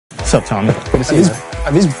What's up, Tommy? Good to see you.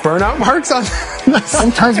 Are these burnout marks on?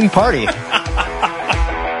 Sometimes we party. Yeah,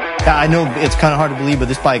 I know it's kind of hard to believe, but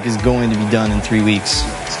this bike is going to be done in 3 weeks.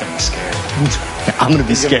 It's gonna be scared. I'm going to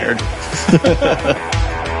be scared.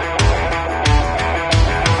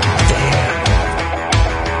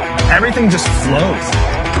 Damn. Everything just flows.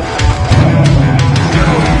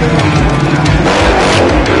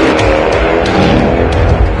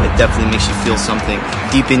 It definitely makes you feel something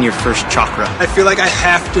deep in your first chakra. I feel like I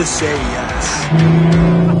have to say yes.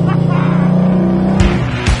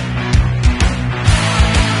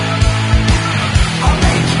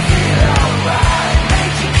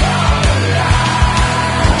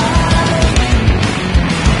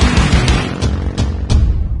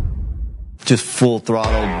 Just full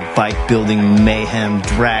throttle bike building mayhem,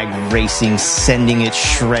 drag racing, sending it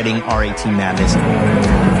shredding RAT madness.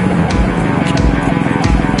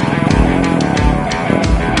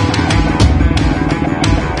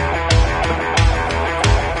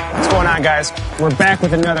 What's going on, guys? We're back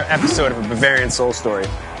with another episode of a Bavarian Soul Story.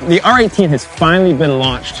 The R18 has finally been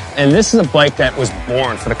launched, and this is a bike that was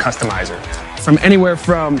born for the customizer. From anywhere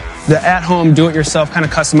from the at-home, do-it-yourself kind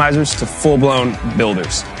of customizers to full-blown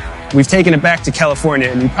builders. We've taken it back to California,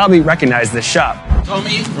 and you probably recognize this shop.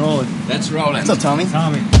 Tommy? Roland. That's Roland. What's up, Tommy?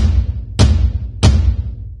 Tommy.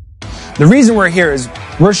 The reason we're here is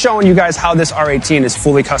we're showing you guys how this R18 is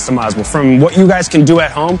fully customizable, from what you guys can do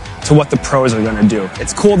at home to what the pros are going to do.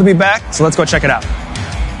 It's cool to be back, so let's go check it out.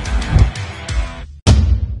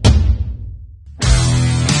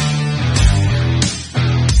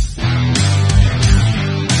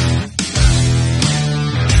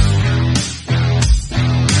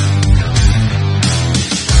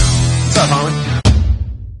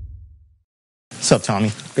 What's up,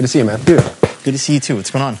 Tommy? Good to see you, man. Dude. Good to see you too.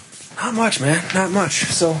 What's going on? Not much, man. Not much.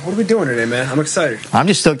 So, what are we doing today, man? I'm excited. I'm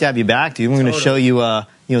just stoked to have you back, dude. We're going to show you,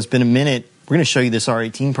 it's been a minute. We're going to show you this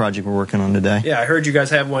R18 project we're working on today. Yeah, I heard you guys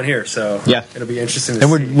have one here, so yeah, it'll be interesting to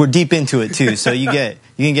see. And we're deep into it too, so you can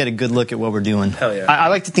get a good look at what we're doing. Hell yeah. I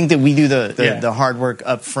like to think that we do the hard work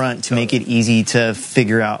up front to make it easy to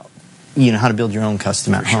figure out how to build your own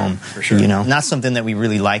custom at home. For sure. And that's something that we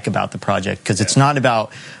really like about the project, because it's not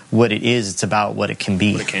about what it is, it's about what it can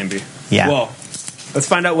be. What it can be. Yeah. Well, let's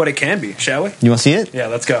find out what it can be, shall we? You want to see it? Yeah,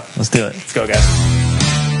 let's go. Let's do it. Let's go, guys.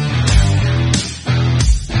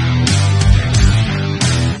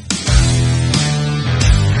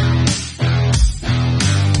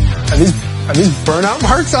 Are these burnout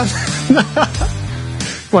marks on?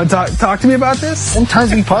 Want to talk to me about this?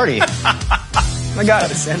 Sometimes we party. I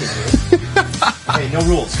got it. Send it, dude. Hey, no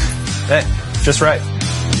rules. Hey, just right.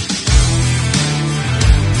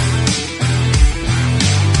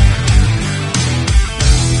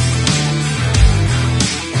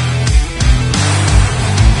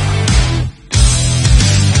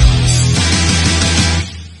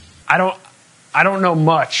 I don't know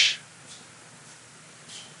much,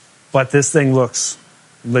 but this thing looks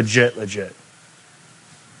legit.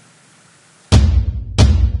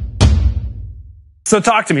 So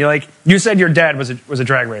talk to me. Like, you said your dad was a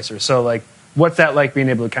drag racer. So, like, what's that like, being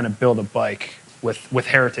able to kind of build a bike with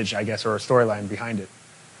heritage, I guess, or a storyline behind it?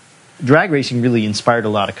 Drag racing really inspired a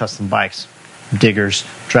lot of custom bikes. Diggers,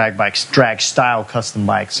 drag bikes, drag style custom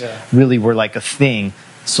bikes really were like a thing.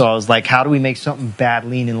 So I was like, how do we make something bad,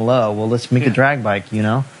 lean, and low? Well, let's make a drag bike, look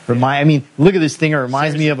at this thing. It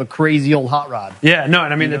reminds me of a crazy old hot rod. Yeah, no,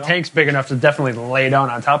 and I mean, the tank's big enough to definitely lay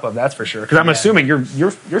down on top of, that's for sure. Because I'm assuming you're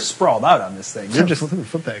sprawled out on this thing. You're just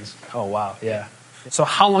foot pegs. Oh, wow, yeah. So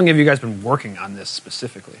how long have you guys been working on this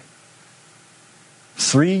specifically?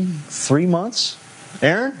 3 months.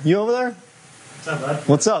 Aaron, you over there? What's up, bud?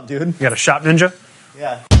 What's up, dude? You got a shop ninja?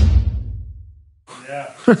 Yeah.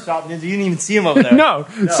 Stop, you didn't even see him over there. No,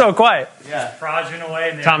 it's so quiet. Yeah. Proging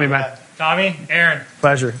away. Tommy, man. Tommy, Aaron.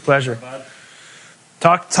 Pleasure.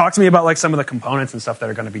 Talk to me about like some of the components and stuff that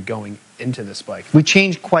are going to be going into this bike. We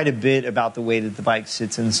changed quite a bit about the way that the bike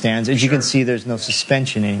sits and stands. As you can see, there's no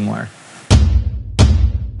suspension anymore.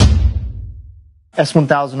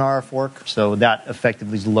 S1000R fork, so that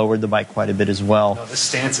effectively has lowered the bike quite a bit as well. No, this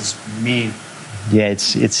stance is mean. Yeah,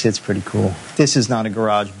 it's pretty cool. This is not a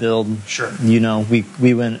garage build. Sure.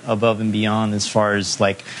 We went above and beyond as far as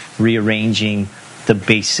like rearranging the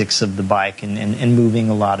basics of the bike and moving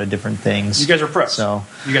a lot of different things. You guys are pros. So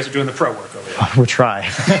you guys are doing the pro work over here. we'll try.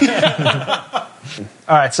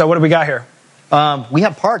 All right, so what do we got here? We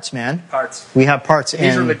have parts, man. Parts. We have parts.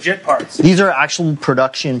 These are legit parts. These are actual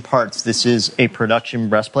production parts. This is a production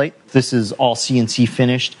breastplate. This is all CNC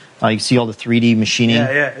finished. You can see all the 3D machining.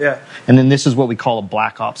 Yeah. And then this is what we call a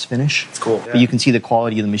Black Ops finish. It's cool. But you can see the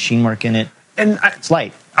quality of the machine work in it. And it's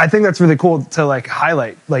light. I think that's really cool to like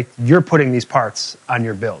highlight. Like you're putting these parts on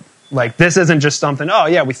your build. Like this isn't just something. Oh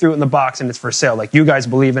yeah, we threw it in the box and it's for sale. Like you guys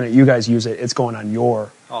believe in it. You guys use it. It's going on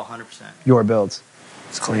your 100%. Your builds.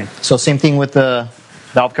 It's clean. So same thing with the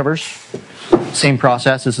valve covers. Same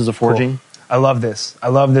process. This is a forging. Cool. I love this. I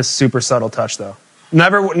love this super subtle touch though.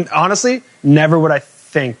 Honestly, never would I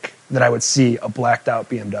think that I would see a blacked out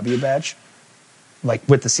BMW badge, like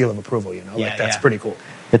with the seal of approval. You know, like that's pretty cool.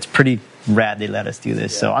 It's pretty rad they let us do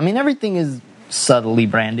this. So I mean, everything is subtly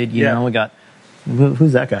branded. You know, we got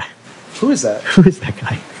who's that guy? Who is that? Who is that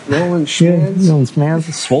guy? Roland Schmans. Roland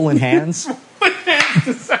Schmans. Swollen hands.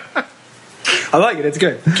 I like it. It's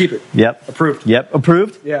good. Keep it. Yep. Approved. Yep.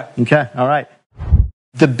 Approved? Yeah. Okay. All right.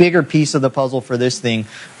 The bigger piece of the puzzle for this thing,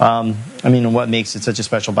 I mean, what makes it such a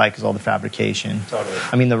special bike is all the fabrication. Totally.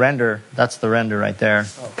 I mean, the render, that's the render right there.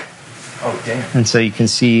 Oh, damn. And so you can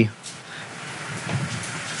see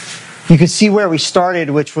where we started,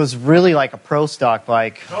 which was really like a pro stock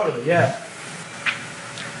bike. Totally, yeah.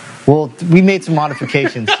 Well, we made some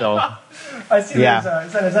modifications, so. I see. Yeah.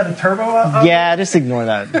 Is that a turbo? Yeah, just ignore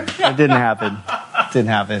that. It didn't happen. It didn't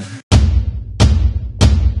happen.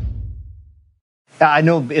 I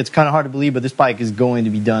know it's kind of hard to believe, but this bike is going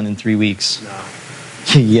to be done in 3 weeks.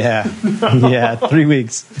 No. Yeah. Yeah, 3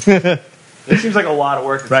 weeks. It seems like a lot of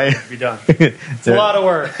work right? to be done. It's a lot of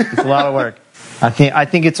work. It's a lot of work. I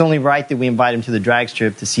think it's only right that we invite him to the drag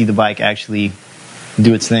strip to see the bike actually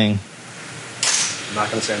do its thing. I'm not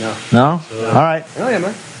going to say no. No? All right. Oh, yeah,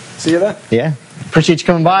 man. See you then. Yeah. Appreciate you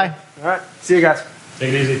coming by. All right. See you guys.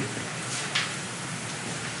 Take it easy.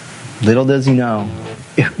 Little does he know,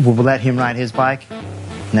 we'll let him ride his bike.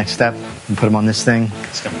 Next step, we'll put him on this thing.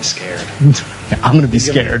 He's going to be scared. I'm going to be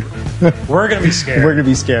scared. We're going to be scared. We're going to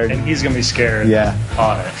be scared. And he's going to be scared. Yeah.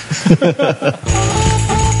 On it.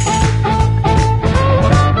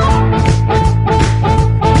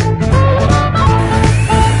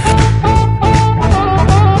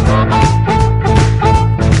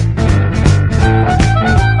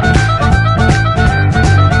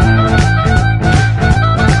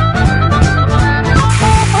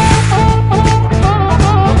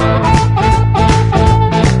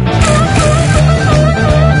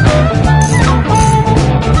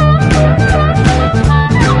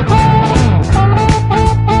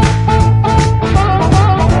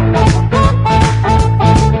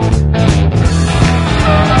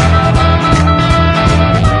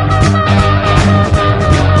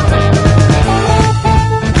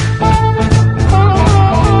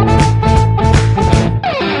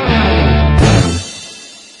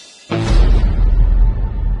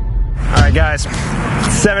 Guys,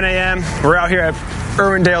 7 a.m. We're out here at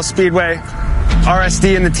Irwindale Speedway.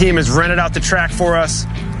 RSD and the team has rented out the track for us.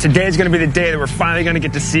 Today's going to be the day that we're finally going to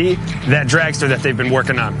get to see that dragster that they've been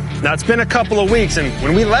working on. Now, it's been a couple of weeks, and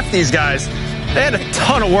when we left these guys, they had a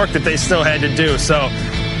ton of work that they still had to do. So,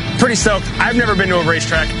 pretty stoked. I've never been to a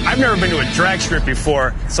racetrack. I've never been to a drag strip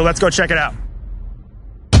before. So let's go check it out.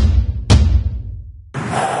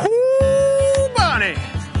 Ooh, Bonnie!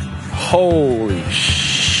 Holy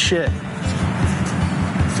shit.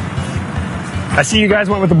 I see you guys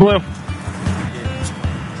went with the blue.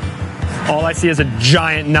 All I see is a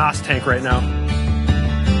giant NOS tank right now.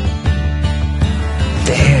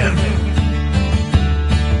 Damn.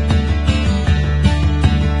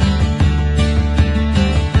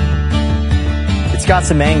 It's got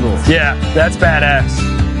some angles. Yeah, that's badass.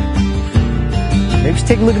 Maybe just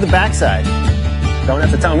take a look at the backside. Don't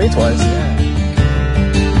have to tell me twice. Yeah.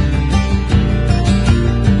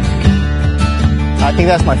 I think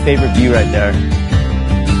that's my favorite view right there.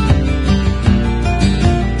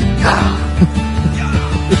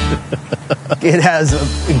 It has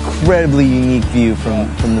an incredibly unique view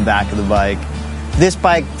from the back of the bike. This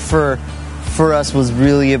bike for us was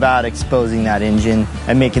really about exposing that engine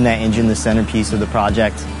and making that engine the centerpiece of the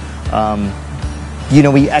project. You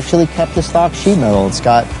know, we actually kept the stock sheet metal. It's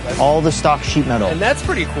got all the stock sheet metal. And that's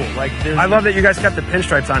pretty cool. Like, I love that you guys kept the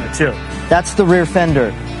pinstripes on it too. That's the rear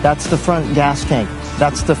fender. That's the front gas tank.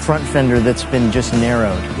 That's the front fender that's been just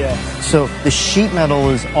narrowed. Yeah. So the sheet metal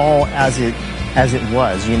is all as it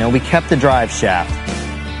was. You know, we kept the drive shaft.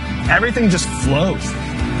 Everything just flows.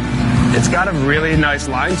 It's got a really nice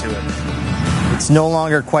line to it. It's no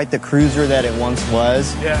longer quite the cruiser that it once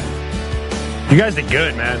was. Yeah. You guys did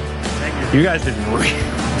good, man. Thank you. You guys did great.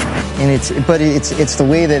 And it's the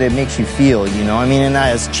way that it makes you feel, you know. I mean, and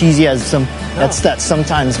as cheesy as that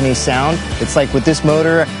sometimes may sound, it's like with this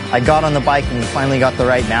motor, I got on the bike and we finally got the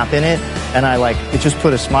right nap in it, and it just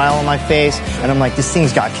put a smile on my face, and I'm like, this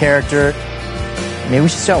thing's got character. Maybe we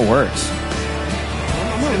should see how it works.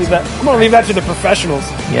 I'm gonna leave that to the professionals.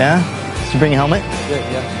 Yeah. Did you bring a helmet?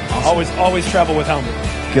 Yeah. Awesome. Always travel with helmet.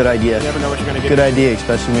 Good idea. You never know what you're going to get. Good idea,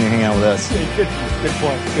 especially when you're hanging out with us. Good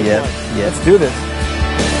point. Good Yep. point. Yep. Let's do this.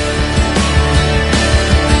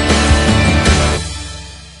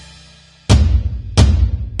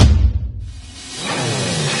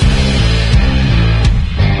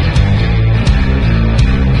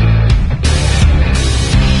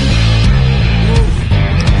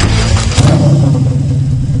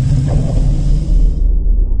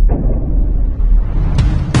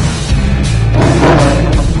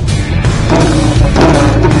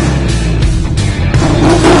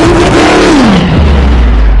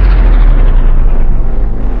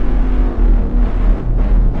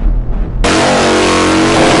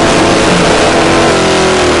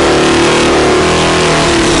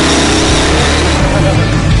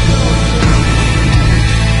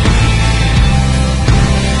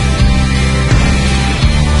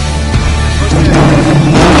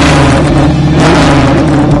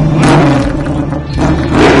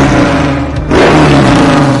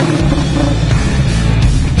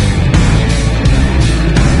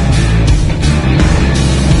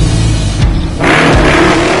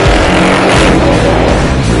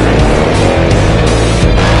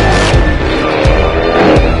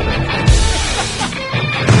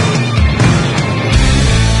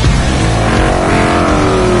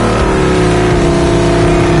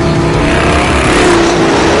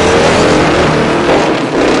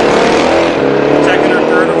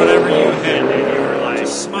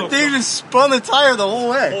 Spun the tire the whole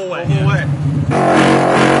way. Whole way.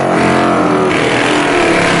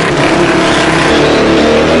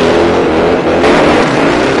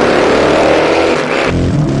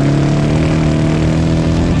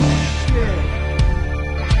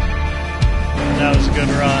 That was a good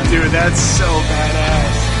run. Dude, that's so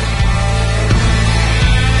badass.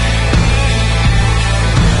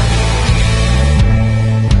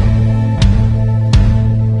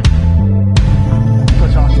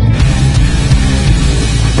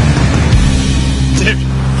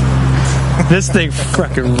 This thing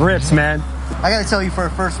fucking rips, man. I gotta tell you, for a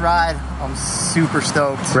first ride, I'm super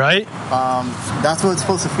stoked. Right? That's what it's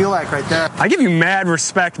supposed to feel like right there. I give you mad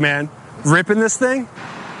respect, man. Ripping this thing?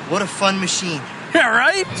 What a fun machine. Yeah,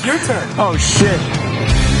 right? It's your turn. Oh, shit.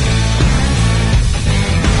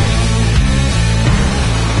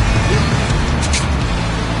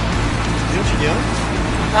 You know what you're doing?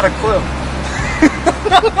 Not a clue.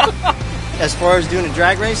 As far as doing a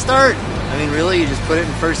drag race start, I mean, really, you just put it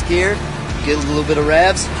in first gear, get a little bit of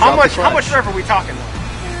revs. How much rev are we talking though?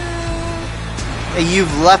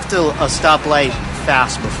 You've left a stoplight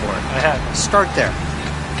fast before. I have. Start there.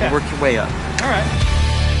 Okay. Work your way up. All right.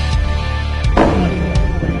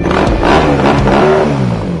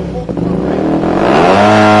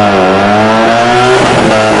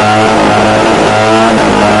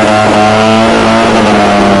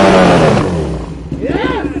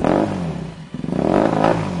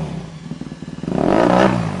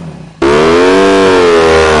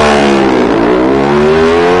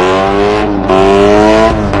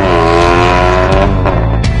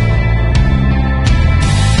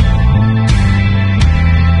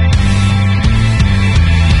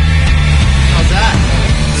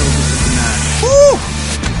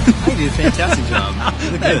 Fantastic job.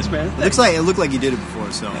 You look Thanks, good. man. It looked like you did it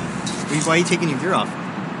before. So, why are you taking your gear off?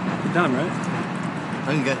 You're done, right?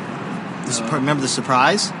 Okay, good. Remember the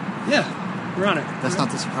surprise? Yeah, we're on it. That's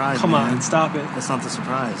not the surprise. Come man. on, stop it. That's not the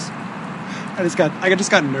surprise. I just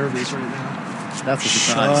got nervous right now. That's the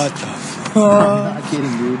surprise. Shut the fuck. I'm not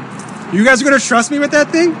kidding, dude. You guys are gonna trust me with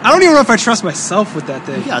that thing? I don't even know if I trust myself with that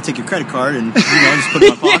thing. Yeah, I'll take your credit card and just put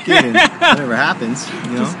it in my pocket and whatever happens,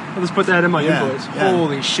 I'll just put that in my invoice. Yeah.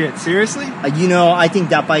 Holy shit! Seriously? I think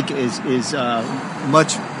that bike is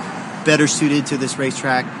much better suited to this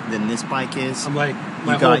racetrack than this bike is. I'm like,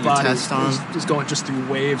 my you got whole your body test on. is just going through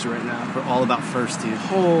waves right now. We're all about first, dude.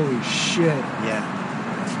 Holy shit! Yeah.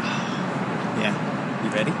 Yeah. You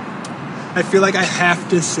ready? I feel like I have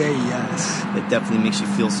to say yes. It definitely makes you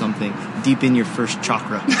feel something deep in your first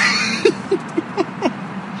chakra.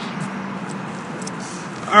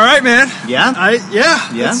 All right, man. Yeah?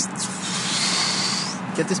 Yeah. Yeah?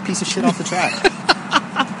 Get this piece of shit off the track.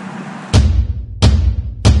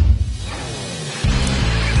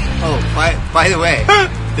 Oh, by the way,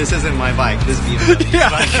 this isn't my bike. This is BMW's Yeah.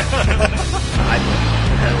 bike.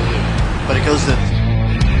 But it goes to...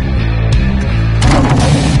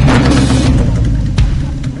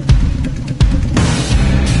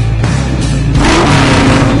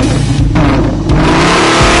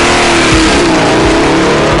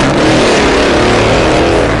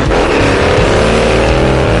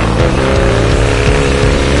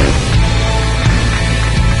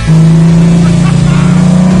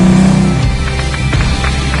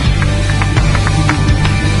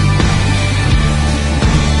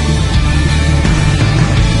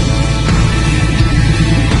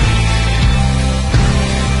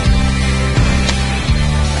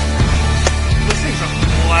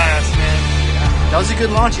 was a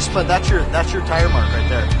good launch. You split. That's your tire mark right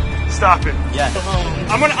there. Stop it. Yeah.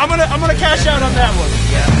 I'm gonna cash out on that one.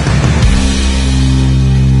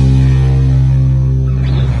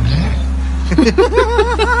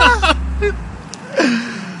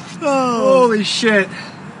 Holy shit,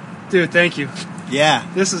 dude! Thank you. Yeah.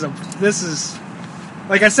 This is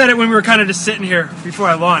like I said it when we were kind of just sitting here before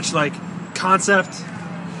I launched. Like concept,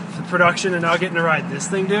 the production, and now getting to ride this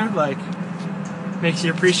thing, dude. Like makes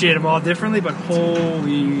you appreciate them all differently. But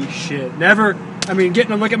holy shit, never. I mean,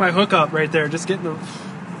 getting to look at my hookup right there, just getting the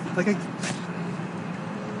like.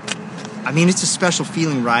 I mean, it's a special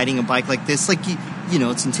feeling riding a bike like this. Like you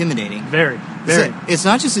know, it's intimidating. Very. It's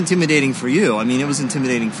not just intimidating for you. I mean, it was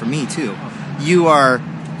intimidating for me too. You are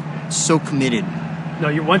so committed.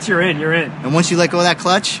 No, once you're in, you're in. And once you let go of that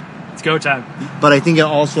clutch, it's go time. But I think it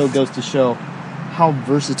also goes to show how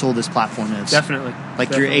versatile this platform is. Definitely.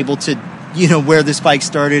 You're able to, you know, where this bike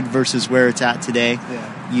started versus where it's at today.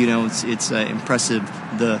 Yeah. You know, it's impressive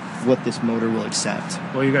what this motor will accept.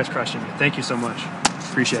 Well, you guys crushed it. Thank you so much.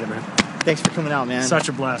 Appreciate it, man. Thanks for coming out, man. Such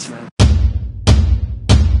a blast, man.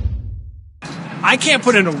 I can't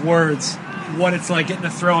put into words what it's like getting to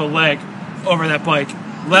throw a leg over that bike,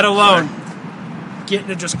 let alone getting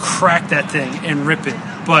to just crack that thing and rip it.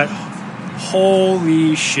 But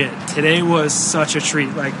holy shit, today was such a treat.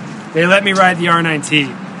 Like, they let me ride the R9T,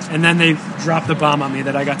 and then they dropped the bomb on me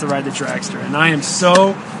that I got to ride the Dragster. And I am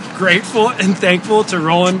so grateful and thankful to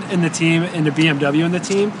Roland and the team and to BMW and the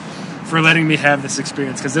team for letting me have this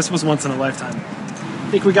experience, because this was once in a lifetime. I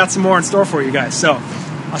think we got some more in store for you guys. So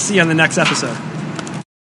I'll see you on the next episode.